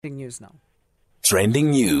News now. Trending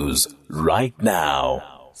news right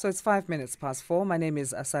now. So it's 5 minutes past 4. My name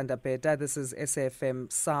is Asanda Beta. This is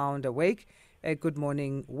SAFM Sound Awake. A good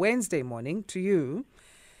morning, Wednesday morning to you.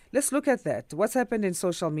 Let's look at that. What's happened in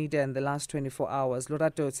social media in the last 24 hours?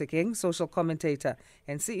 Lorato Tsekeng, social commentator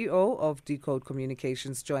and CEO of Decode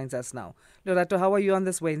Communications, joins us now. Lorato, how are you on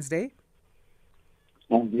this Wednesday?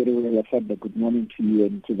 I'm very well, Asanda. Good morning to you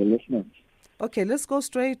and to the listeners. Okay, let's go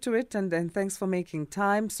straight to it, and thanks for making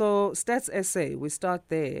time. So, Stats SA, we start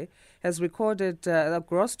there, has recorded the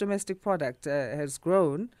gross domestic product has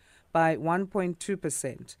grown by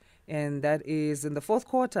 1.2%, and that is in the fourth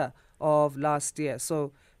quarter of last year.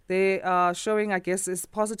 So, they are showing, I guess, is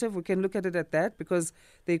positive. We can look at it at that because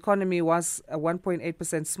the economy was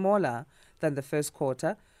 1.8% smaller than the first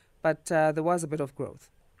quarter, but there was a bit of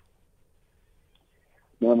growth.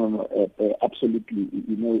 No, absolutely.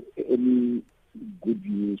 Any good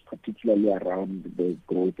news, particularly around the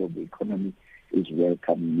growth of the economy, is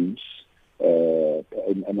welcome news.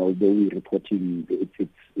 And although we're reporting,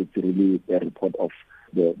 it's really a report of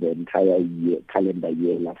the entire year, calendar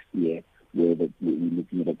year last year, where we're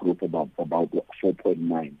looking at a growth about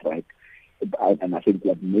 4.9, right? And I think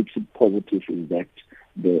what makes it positive is that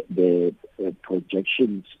the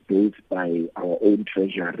projections built by our own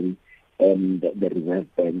treasury and the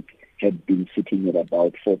Reserve Bank had been sitting at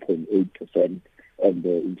about 4.8%, and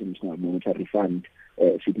the International Monetary Fund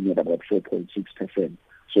sitting at about 4.6%.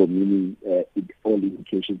 So meaning all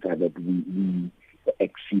indications are that we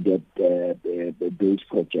exceeded those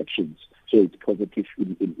projections. So it's positive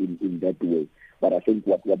in that way. But I think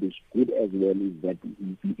what is good as well is that,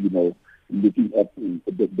 looking at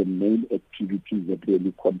the main activities that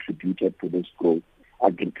really contributed to this growth,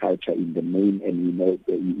 agriculture in the main, and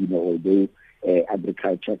although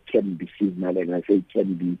agriculture can be seasonal, and I say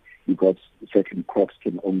can be because certain crops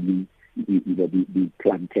can only be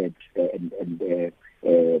planted and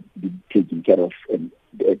be taken care of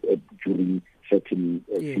during certain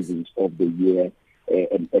seasons of the year,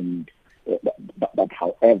 but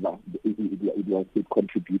however, it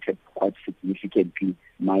contributed quite significantly.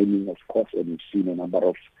 Mining, of course, and we've seen a number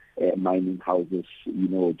of mining houses,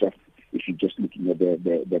 just if you're just looking at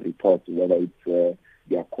the reports, whether it's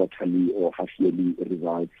their quarterly or half-yearly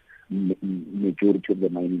results, majority of the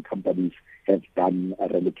mining companies have done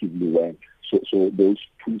relatively well. So those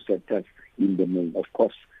two sectors in the main, of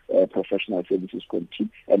course, professional services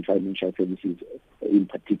and financial services in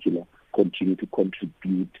particular continue to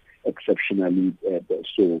contribute exceptionally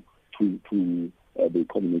so to the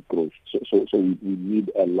economic growth. So we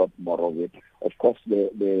need a lot more of it. Of course,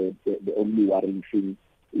 the only worrying thing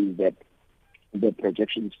is that the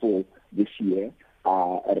projections for this year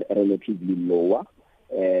are relatively lower,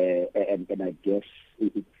 and I guess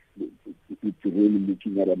it's really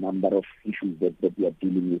looking at a number of issues that we are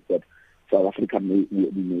dealing with. That South Africa may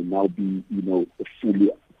now be,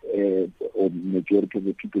 fully or majority of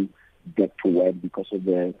the people back to work because of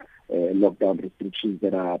the lockdown restrictions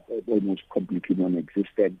that are almost completely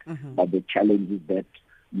non-existent. Mm-hmm. But the challenge is that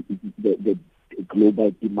the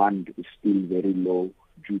global demand is still very low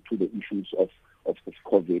due to the issues of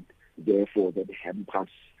COVID. Therefore, that hampers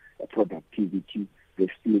productivity.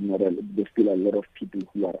 There's still a lot of people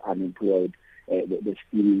who are unemployed. There's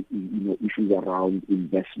still issues around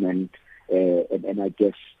investment, and I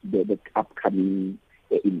guess the upcoming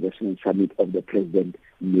investment summit of the president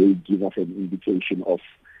may give us an indication of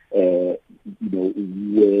where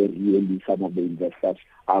really some of the investors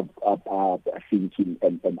are thinking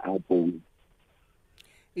and are going.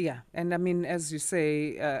 Yeah, and I mean, as you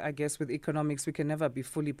say, I guess with economics, we can never be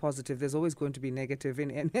fully positive. There's always going to be negative.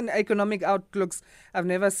 In economic outlooks, I've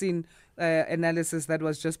never seen analysis that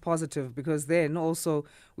was just positive, because then also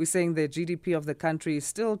we're saying the GDP of the country is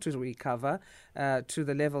still to recover to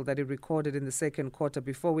the level that it recorded in the second quarter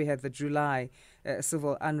before we had the July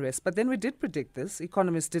civil unrest. But then we did predict this.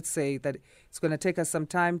 Economists did say that it's going to take us some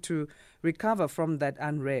time to recover from that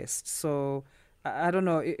unrest. So I don't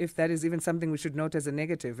know if that is even something we should note as a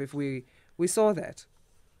negative, if we saw that.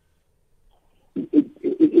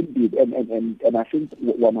 Indeed, and I think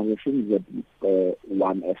one of the things that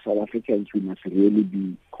as South Africans we must really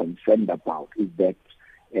be concerned about is that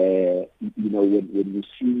when you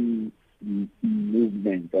see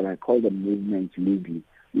movements, and I call them movements loosely,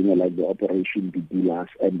 like the Operation Didulas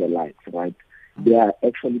and the likes, right? They are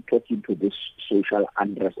actually talking to this social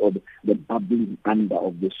unrest, or the bubbling under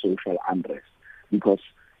of the social unrest. Because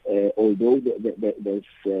although there's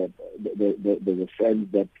a sense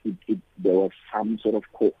that there was some sort of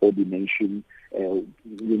coordination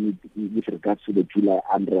with regards to the July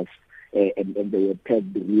unrest, and they were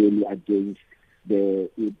pegged really against the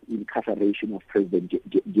incarceration of President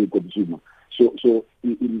Jacob Zuma. So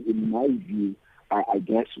in my view, I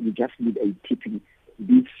guess we just need a tipping.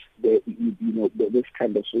 This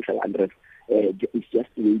kind of social unrest is just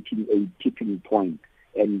waiting a tipping point.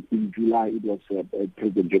 And in July, it was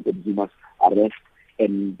President Jacob Zuma's arrest.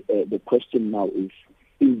 And the question now is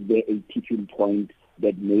there a tipping point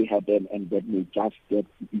that may happen and that may just get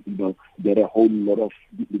a whole lot of,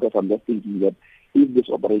 because I'm just thinking that if this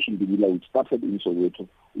Operation Bikila, which started in Soweto,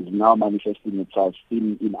 is now manifesting itself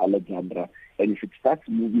in Alexandra, and if it starts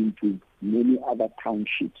moving to many other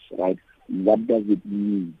townships, right, what does it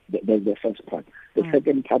mean? That's the first part. The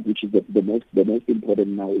second part, which is the most important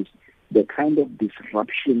now, is the kind of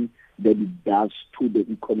disruption that it does to the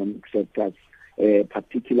economic sectors,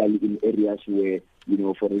 particularly in areas where,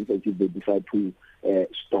 for instance, if they decide to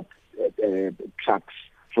stop trucks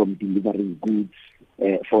from delivering goods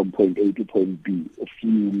from point A to point B,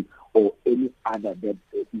 fuel or any other that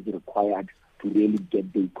is required to really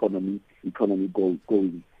get the economy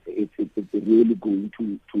going. It's really going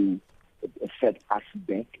to set us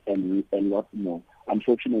back and a lot more.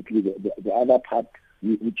 Unfortunately, the other part,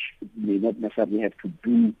 which may not necessarily have to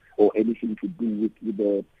do or anything to do with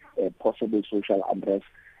the possible social unrest,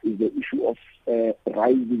 is the issue of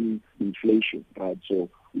rising inflation, right? So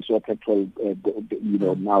we saw petrol,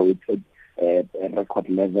 now it's at record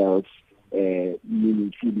levels,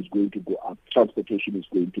 meaning food is going to go up, transportation is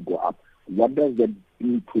going to go up. What does that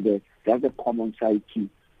do to the common psyche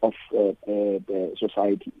of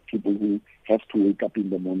society, people who have to wake up in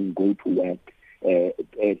the morning, go to work,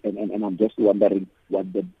 and I'm just wondering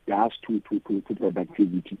what that does to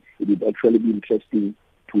productivity. It would actually be interesting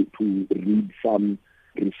to read some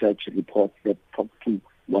research reports that talk to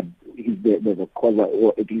what is there's a cause,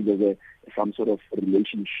 or at least there's some sort of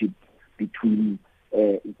relationship between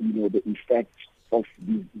the effects of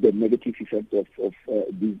the negative effects of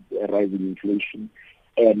this rising inflation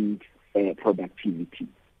and productivity.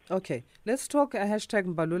 Okay, let's talk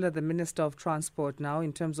hashtag Mbalula, the Minister of Transport, now,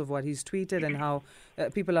 in terms of what he's tweeted and how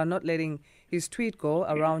people are not letting his tweet go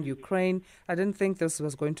around Ukraine. I didn't think this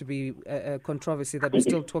was going to be a controversy that we're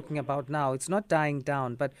still talking about now. It's not dying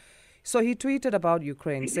down. But so he tweeted about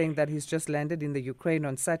Ukraine, saying that he's just landed in the Ukraine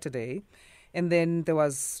on Saturday. And then there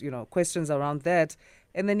was, questions around that.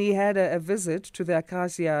 And then he had a visit to the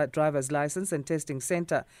Acacia driver's license and testing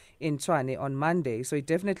center in Tshwane on Monday. So he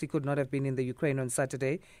definitely could not have been in the Ukraine on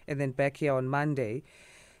Saturday and then back here on Monday.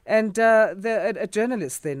 And a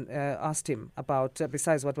journalist then asked him about,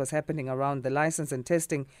 besides what was happening around the license and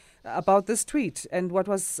testing, about this tweet and what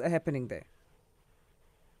was happening there.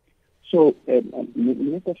 So,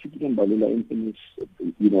 Minister Fikile Mbalula, in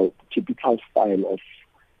his, typical style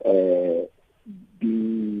of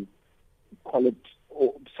being, call it,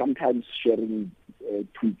 or sometimes sharing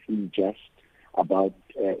tweets in jest about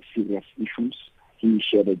serious issues. He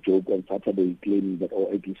shared a joke on Saturday claiming that,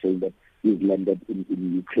 or at least saying that he's landed in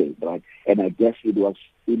Ukraine, right? And I guess it was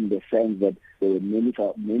in the sense that there were many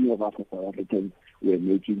of us South Africans were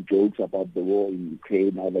making jokes about the war in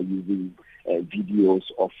Ukraine, either using videos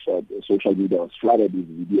of social media was flooded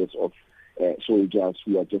with videos of soldiers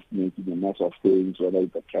who are just making a mess of things, whether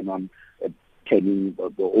it's a cannon turning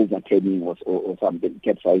or overturning or something,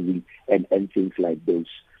 capsizing and things like those.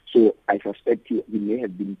 So I suspect he may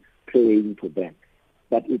have been playing to that.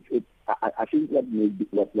 But I think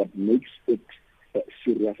what makes it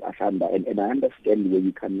serious, Asanda, and I understand where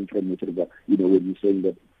you're coming from with regard, when you're saying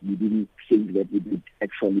that you didn't think that it would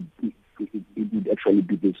actually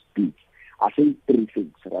be this big. I think three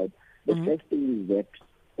things, right? The first thing is that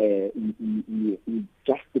we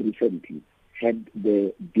just recently had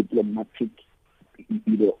the diplomatic,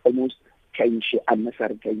 almost tension,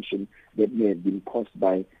 unnecessary tension that may have been caused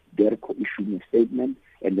by DIRCO issuing a statement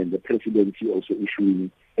and then the presidency also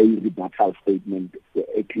issuing a rebuttal statement,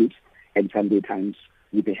 at least, and Sunday Times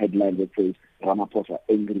with a headline that says Ramaphosa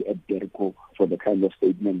angry at DIRCO for the kind of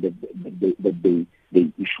statement that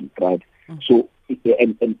they issued, right? So,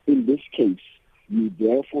 and in this case, you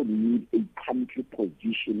therefore need a country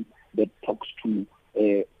position that talks to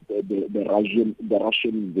the Russian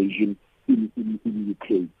invasion in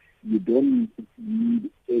Ukraine. You don't need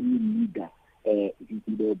any leader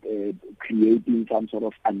creating some sort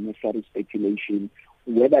of unnecessary speculation,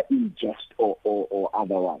 whether in jest or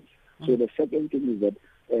otherwise. So the second thing is that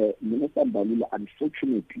Minister Mbalula,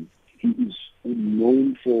 unfortunately, he is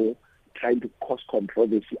known for trying to cause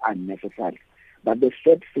controversy unnecessary. But the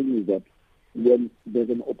third thing is that when there's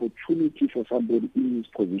an opportunity for somebody in his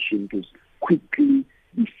position to quickly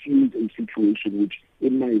defuse a situation, which,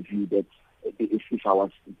 in my view, that if I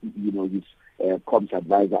was, his comms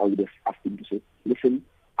advisor, I would have asked him to say, listen,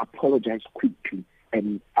 apologize quickly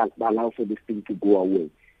and allow for this thing to go away.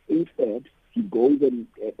 Instead, he goes and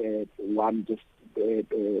one just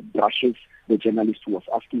brushes the journalist who was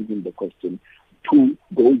asking him the question. Two,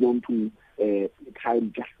 goes on to try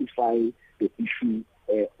and justify the issue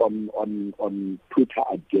on Twitter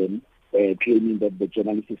again, claiming that the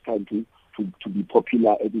journalist is trying to be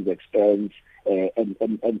popular at his expense and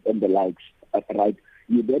the likes. Right?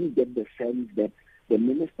 You then get the sense that the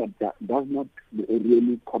minister does not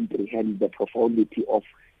really comprehend the profundity of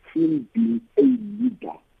him being a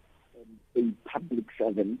leader and a public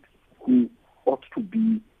servant who ought to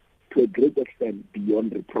be, to a great extent,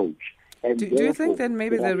 beyond reproach. And do you think then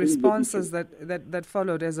maybe the responses that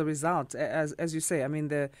followed as a result, as you say, I mean,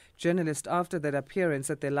 the journalist after that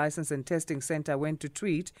appearance at the License and Testing Centre went to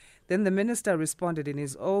tweet, then the minister responded in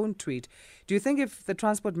his own tweet. Do you think if the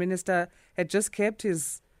Transport Minister had just kept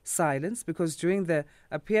his silence, because during the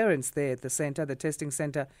appearance there at the centre, the testing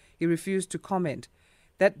centre, he refused to comment,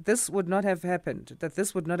 that this would not have happened, that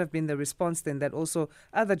this would not have been the response then that also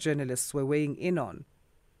other journalists were weighing in on?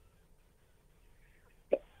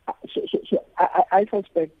 So I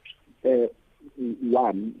suspect,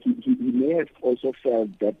 one, he may have also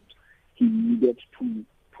felt that he needed to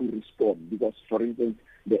respond, because, for instance,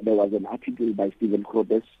 there was an article by Stephen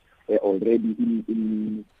Grobes already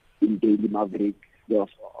in Daily Maverick. There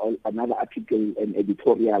was another article, an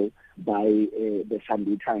editorial by the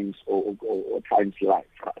Sunday Times or Times Live,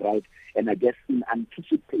 right? And I guess in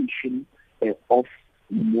anticipation of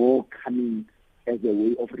more coming as a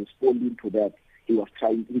way of responding to that, he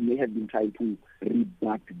may have been trying to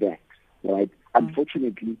rebut that, right?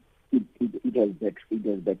 Unfortunately, it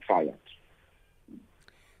has backfired.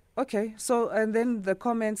 Okay, so and then the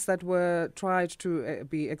comments that were tried to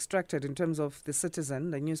be extracted in terms of the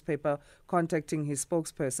Citizen, the newspaper contacting his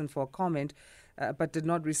spokesperson for comment, but did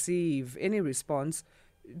not receive any response.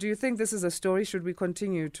 Do you think this is a story? Should we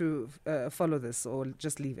continue to follow this or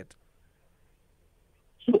just leave it?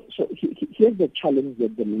 So here's the challenge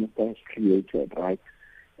that the minister has created, right?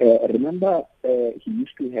 Remember, he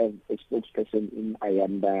used to have a spokesperson in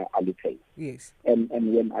Ayanda Alipay. Yes. And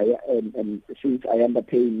since Ayanda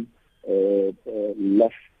Payne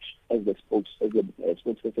left as the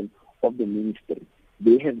spokesperson of the ministry,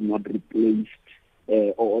 they have not replaced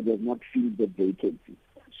or they have not filled the vacancy.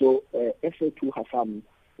 So SA2 Hassan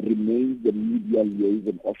remains the media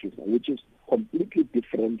liaison officer, which is completely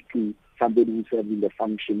different to somebody who serves in the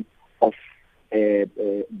function of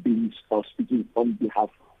being or speaking on behalf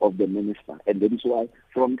of the minister. And that is why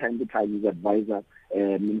from time to time his advisor,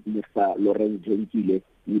 Minister Lawrence Jenkile,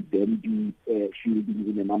 would then be fielding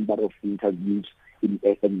in a number of interviews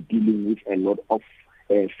and dealing with a lot of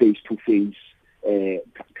face-to-face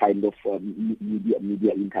kind of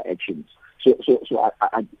media interactions. So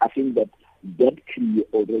I think that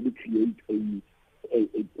already creates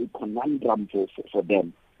a conundrum for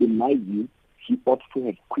them. In my view, he ought to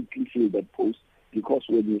have quickly filled that post, because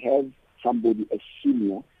when you have somebody as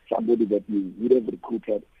senior, somebody that you would have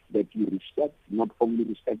recruited, that you respect, not only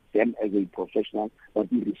respect them as a professional,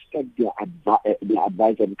 but you respect their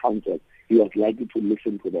advice and counsel, he was likely to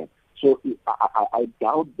listen to them. So I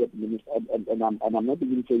doubt that minister, and I'm not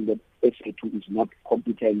even saying that SA2 is not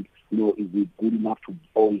competent, is it good enough to,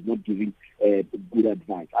 or is not giving good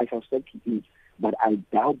advice. I suspect he is, but I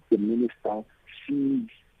doubt the minister sees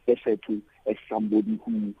SA2 as somebody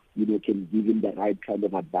who, can give him the right kind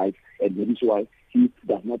of advice, and that is why he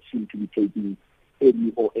does not seem to be taking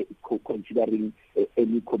any or considering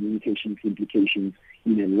any communication implications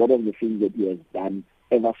in a lot of the things that he has done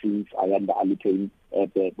ever since Ayanda Alipay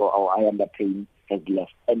or Ayanda Payne has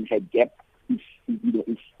left, and her gap is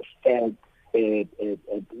felt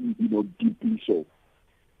deeply so.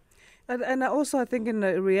 And also, I think in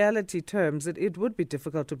reality terms, it would be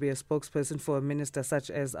difficult to be a spokesperson for a minister such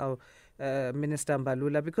as our Minister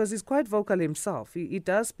Mbalula, because he's quite vocal himself. He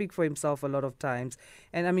does speak for himself a lot of times.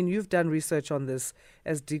 And I mean, you've done research on this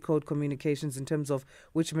as Decode Communications in terms of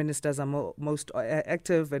which ministers are most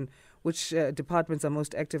active and which departments are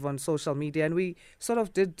most active on social media. And we sort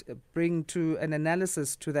of did bring to an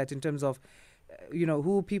analysis to that in terms of,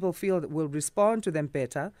 who people feel will respond to them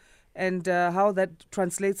better, and how that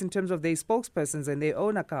translates in terms of their spokespersons and their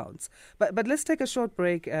own accounts. But let's take a short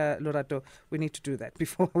break, Lorato. We need to do that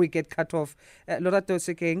before we get cut off. Lorato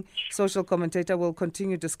Sekeng, social commentator, will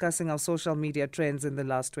continue discussing our social media trends in the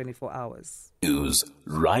last 24 hours. News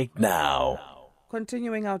right now.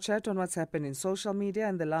 Continuing our chat on what's happened in social media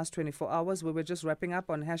in the last 24 hours, we were just wrapping up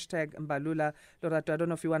on hashtag Mbalula. Lorato, I don't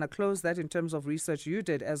know if you want to close that in terms of research you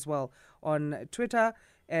did as well on Twitter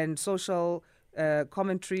and social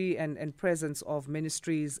commentary and presence of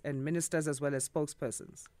ministries and ministers as well as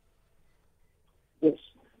spokespersons? Yes.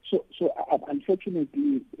 So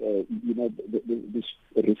unfortunately, this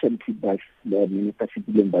recent feedback by Minister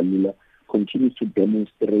Fikile Mbalula continues to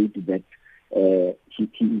demonstrate that he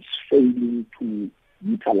is failing to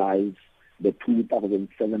utilize the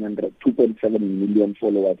 2.7 million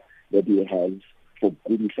followers that he has for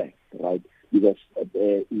good effect, right? Because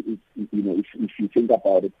if you think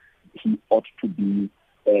about it, he ought to be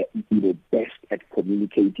best at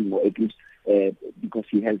communicating, or at least because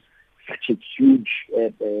he has such a huge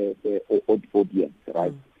audience,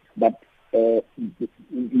 right? But we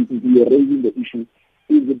are raising the issue: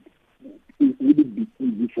 would it be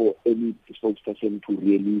easy for any spokesperson to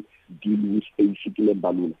really deal with a Fikile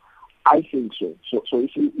Mbalula? I think so. So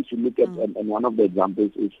if you look at, and one of the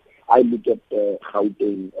examples is, I look at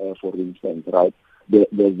Gauteng, for instance, right? There's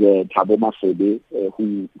Thabo Masebe,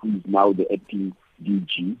 who is now the acting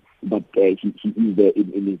DG, but he is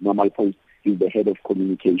in his normal post, he's the head of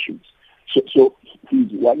communications. So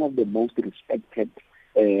he's one of the most respected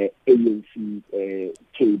ANC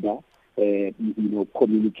cadre,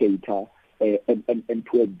 communicator, and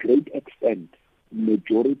to a great extent,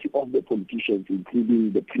 majority of the politicians,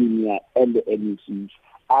 including the Premier and the NECs,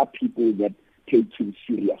 are people that take him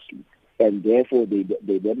seriously, and therefore they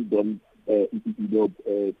then don't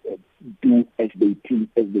do as they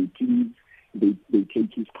please. They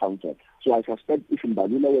take his counsel. So I suspect if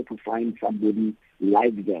Mbalula were to find somebody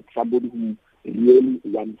like that, somebody who really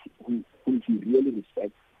wants, whom he really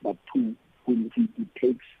respects, but whom he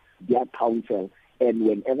takes their counsel, and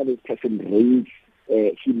whenever this person raises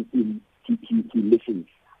him in, he listens.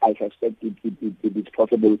 I suspect it is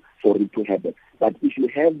possible for it to happen. But if you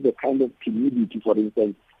have the kind of timidity, for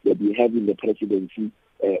instance, that we have in the presidency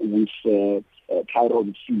with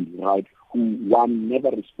Tyrone C, right, who one never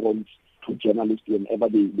responds to journalists whenever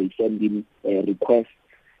they send him requests,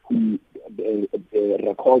 who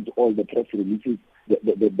records all the press releases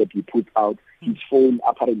that he puts out. His phone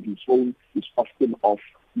is often off.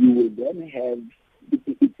 You will then have,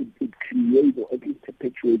 it creates or at least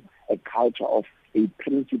perpetuates a culture of a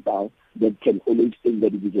principal that can always think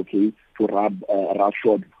that it is okay to rub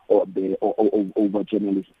roughshod over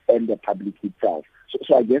journalists and the public itself.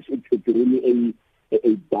 So I guess it's really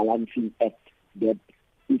a balancing act that,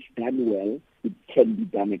 if done well, it can be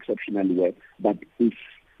done exceptionally well. But if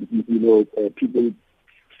people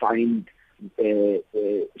find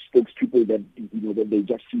spokespeople that that they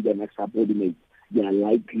just see them as subordinates, they are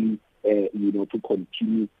likely to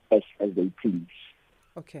continue as they please.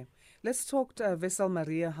 Okay. Let's talk to Wessel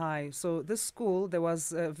Maria High. So this school, there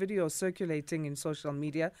was a video circulating in social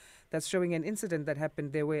media that's showing an incident that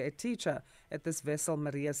happened there where a teacher at this Wessel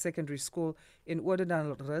Maria Secondary School in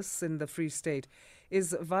Oudenarys in the Free State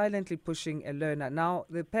is violently pushing a learner. Now,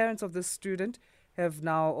 the parents of this student have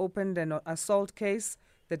now opened an assault case.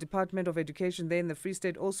 The Department of Education there in the Free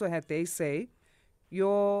State also had their say.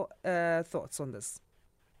 Your thoughts on this?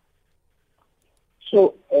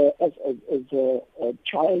 So, as a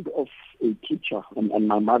child of a teacher, and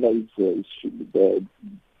my mother is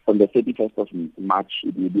on the 31st of March,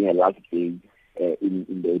 it will be her last day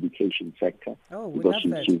in the education sector. Oh, we because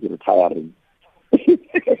love that. She's retiring.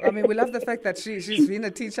 I mean, we love the fact that she's been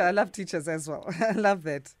a teacher. I love teachers as well. I love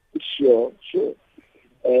that. Sure.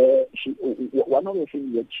 One of the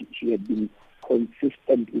things that she had been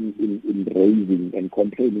consistent in raising and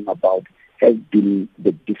complaining about has been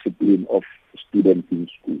the discipline of students in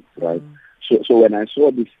school, right? So when I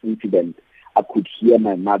saw this incident, I could hear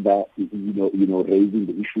my mother, raising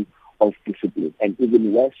the issue of discipline. And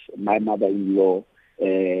even worse, my mother-in-law,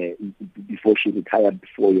 before she retired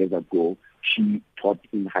 4 years ago, she taught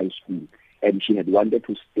in high school, and she had wanted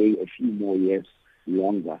to stay a few more years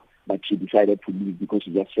longer, but she decided to leave because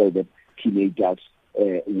she just felt that teenagers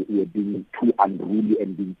were being too unruly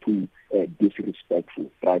and being too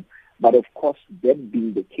disrespectful, right? But of course, that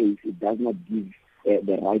being the case, it does not give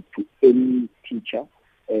the right to any teacher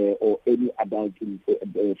or any adult,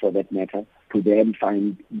 for that matter, to then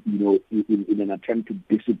find, in an attempt to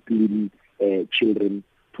discipline children,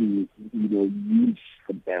 to, use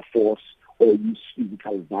force or use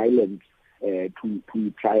physical violence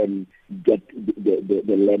to try and get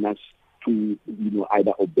the learners to,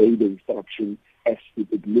 either obey the instruction, as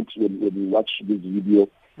it looks when you watch this video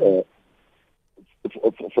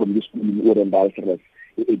from this school in Oudenarys.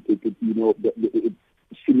 It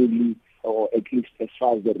seemingly, or at least as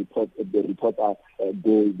far as the reporter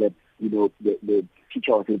goes, that the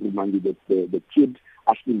teacher was reminded that the kids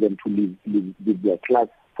asking them to leave their class,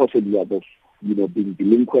 possibly out of being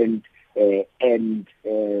delinquent, and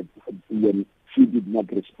when he did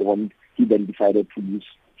not respond, he then decided to use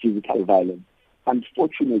physical violence.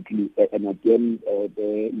 Unfortunately, and again,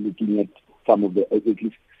 looking at some of the, at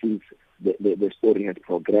least since the story has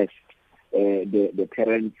progressed, the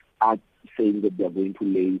parents are saying that they are going to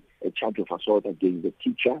lay a charge of assault against the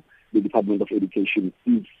teacher. The Department of Education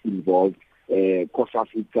is involved. COSAS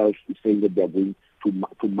itself is saying that they are going to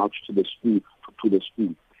march to the school.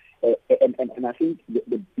 And I think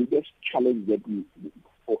the biggest challenge that we,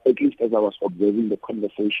 or at least as I was observing the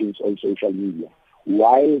conversations on social media,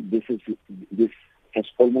 while this has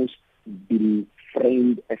almost been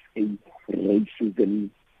framed as a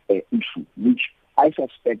racism issue, which I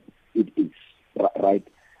suspect it is, right?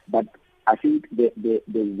 But I think the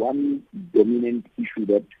one dominant issue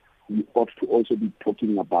that we ought to also be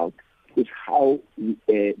talking about is how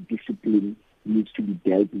discipline needs to be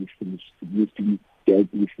dealt with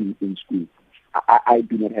in school. I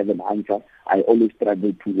do not have an answer. I always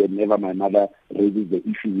struggle to, whenever my mother raises the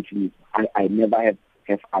issue with me, I never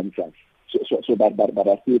have answers. But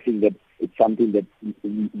I still think that it's something that we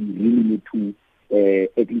really need to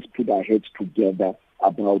at least put our heads together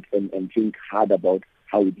about and think hard about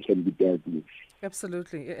how it can be dealt with.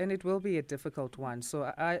 Absolutely, and it will be a difficult one.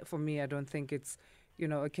 So for me, I don't think it's,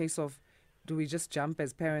 a case of, do we just jump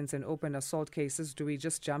as parents and open assault cases? Do we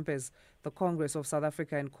just jump as the Congress of South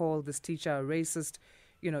Africa and call this teacher a racist?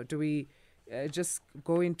 Do we just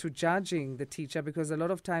go into judging the teacher? Because a lot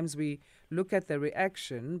of times we look at the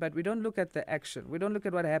reaction, but we don't look at the action. We don't look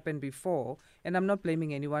at what happened before. And I'm not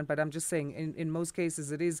blaming anyone, but I'm just saying in most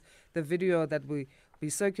cases it is the video that we be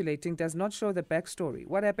circulating does not show the backstory.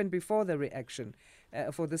 What happened before the reaction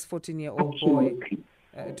for this 14-year-old boy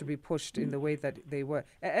to be pushed in the way that they were.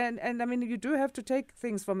 And I mean, you do have to take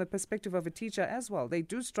things from the perspective of a teacher as well. They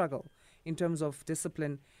do struggle in terms of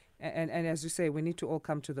discipline. And as you say, we need to all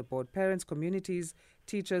come to the board, parents, communities,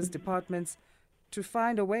 teachers, departments, to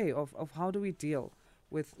find a way of how do we deal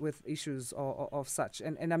with issues of such.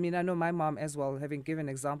 And I mean, I know my mom as well, having given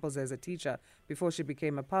examples as a teacher before she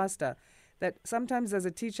became a pastor, that sometimes as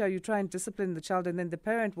a teacher you try and discipline the child, and then the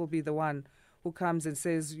parent will be the one who comes and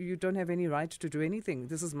says, you don't have any right to do anything.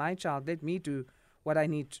 This is my child. Let me do what I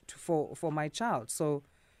need to for my child. So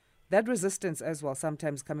that resistance as well,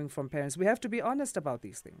 sometimes coming from parents. We have to be honest about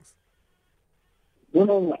these things.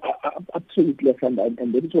 No, absolutely. And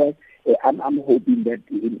that is why I'm hoping that,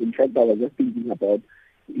 in fact, I was just thinking about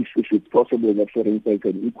if it's possible that, for instance,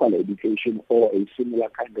 an equal education or a similar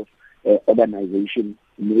kind of organization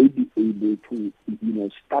may be able to,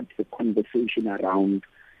 start a conversation around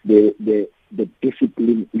the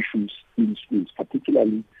discipline issues in schools,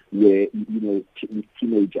 particularly where, with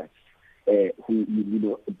teenagers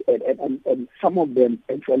who, and some of them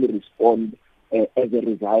actually respond as a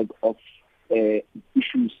result of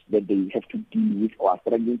issues that they have to deal with or are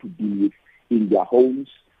struggling to deal with in their homes,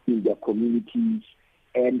 in their communities,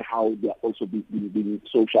 and how they are also being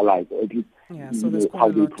socialized, or at least how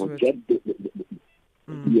they project they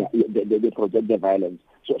project the violence.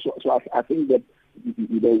 So I think that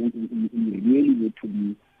we really need to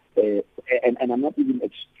be, and I'm not even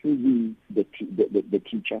excusing the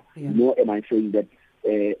teacher. Nor am I saying that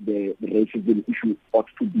the racism issue ought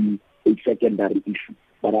to be a secondary issue.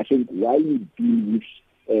 But I think while we deal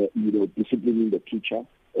with disciplining the teacher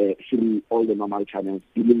through all the normal channels,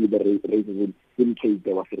 dealing with the racism in case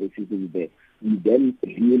there was racism there, we then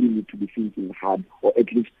really need to be thinking hard, or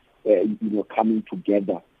at least coming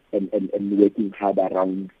together and working hard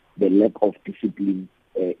around the lack of discipline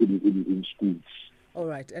in schools. All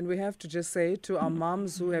right, and we have to just say to our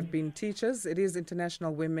moms who have been teachers, it is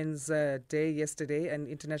International Women's Day yesterday and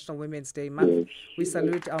International Women's Day month. Yes. We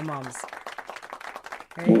salute our moms.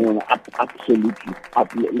 Hey. Absolutely.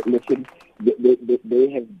 Listen, they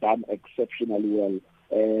have done exceptionally well.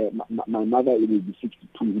 My mother will be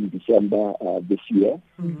 62 in December this year,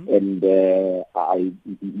 and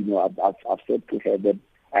I've said to her that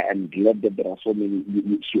I am glad that there are so many.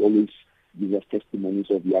 She always gives us testimonies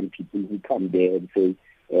of young people who come there and say,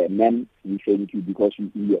 "Ma'am, we thank you because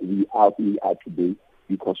we are who we are today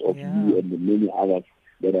because of you and the many others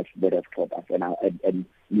that have taught us." And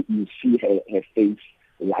you see her face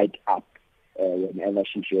light up whenever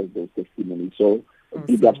she shares those testimonies. So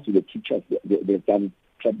big ups to the teachers. They've done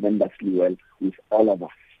tremendously well with all of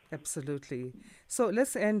us. Absolutely. So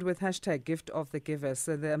let's end with hashtag Gift of the Givers.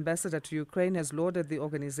 The ambassador to Ukraine has lauded the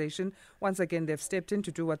organization. Once again, they've stepped in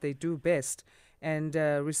to do what they do best and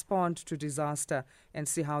respond to disaster and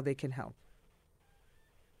see how they can help.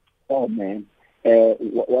 Oh, man.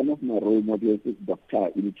 One of my role models is Dr.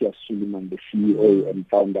 Imtiaz Sooliman, the CEO and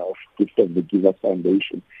founder of Gift of the Givers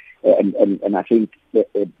Foundation. And I think,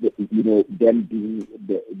 that, them being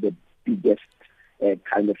the biggest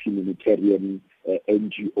kind of humanitarian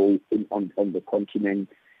NGO on the continent,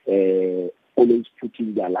 always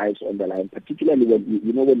putting their lives on the line, particularly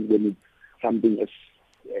when it's something as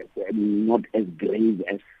not as grave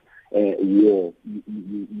as war.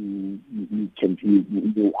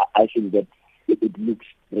 I think that it looks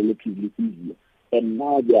relatively easier. And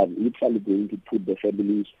now they are literally going to put the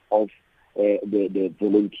families of the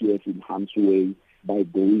volunteers in harm's way by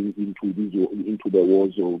going into the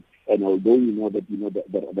war zone. And although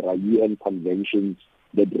there are UN conventions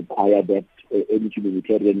that require that any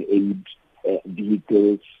humanitarian aid,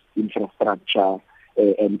 vehicles, infrastructure,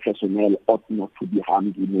 and personnel ought not to be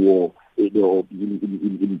harmed in war or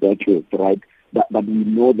in battles, right? But we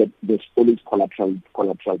know that there's always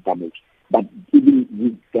collateral damage. But even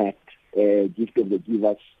with that, gift of the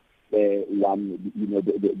givers, they're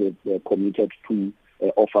committed to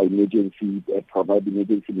offer emergency, provide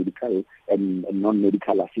emergency medical and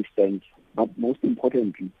non-medical assistance, but most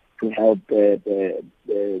importantly, to help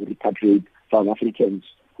repatriate South Africans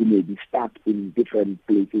who may be stuck in different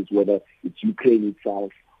places, whether it's Ukraine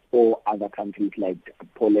itself or other countries like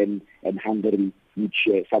Poland and Hungary, which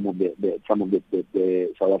some of the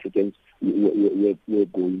South Africans were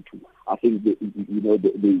going to. I think they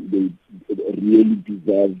really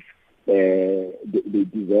deserve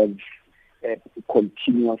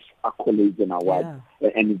continuous accolades and awards,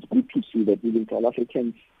 and it's good to see that even South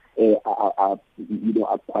Africans are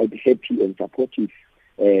quite happy and supportive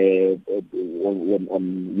or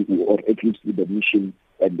at least with the mission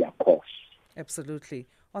and their cause. Absolutely.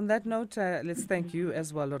 On that note, let's thank you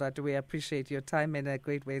as well, Lorato. We appreciate your time and a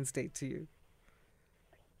great Wednesday to you.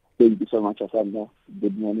 Thank you so much, Asanda.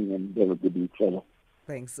 Good morning and have a good week, fella.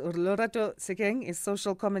 Thanks. Lorato Sekeng is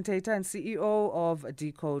social commentator and CEO of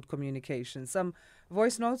Decode Communications. Some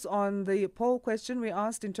voice notes on the poll question we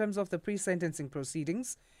asked in terms of the pre-sentencing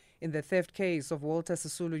proceedings in the theft case of Walter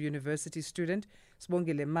Sisulu University student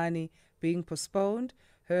Sibongile Mani being postponed,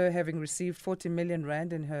 her having received 40 million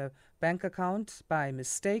rand in her bank account by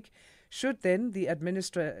mistake. Should then the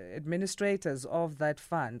administrators of that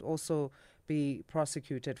fund also be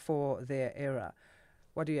prosecuted for their error?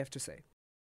 What do you have to say?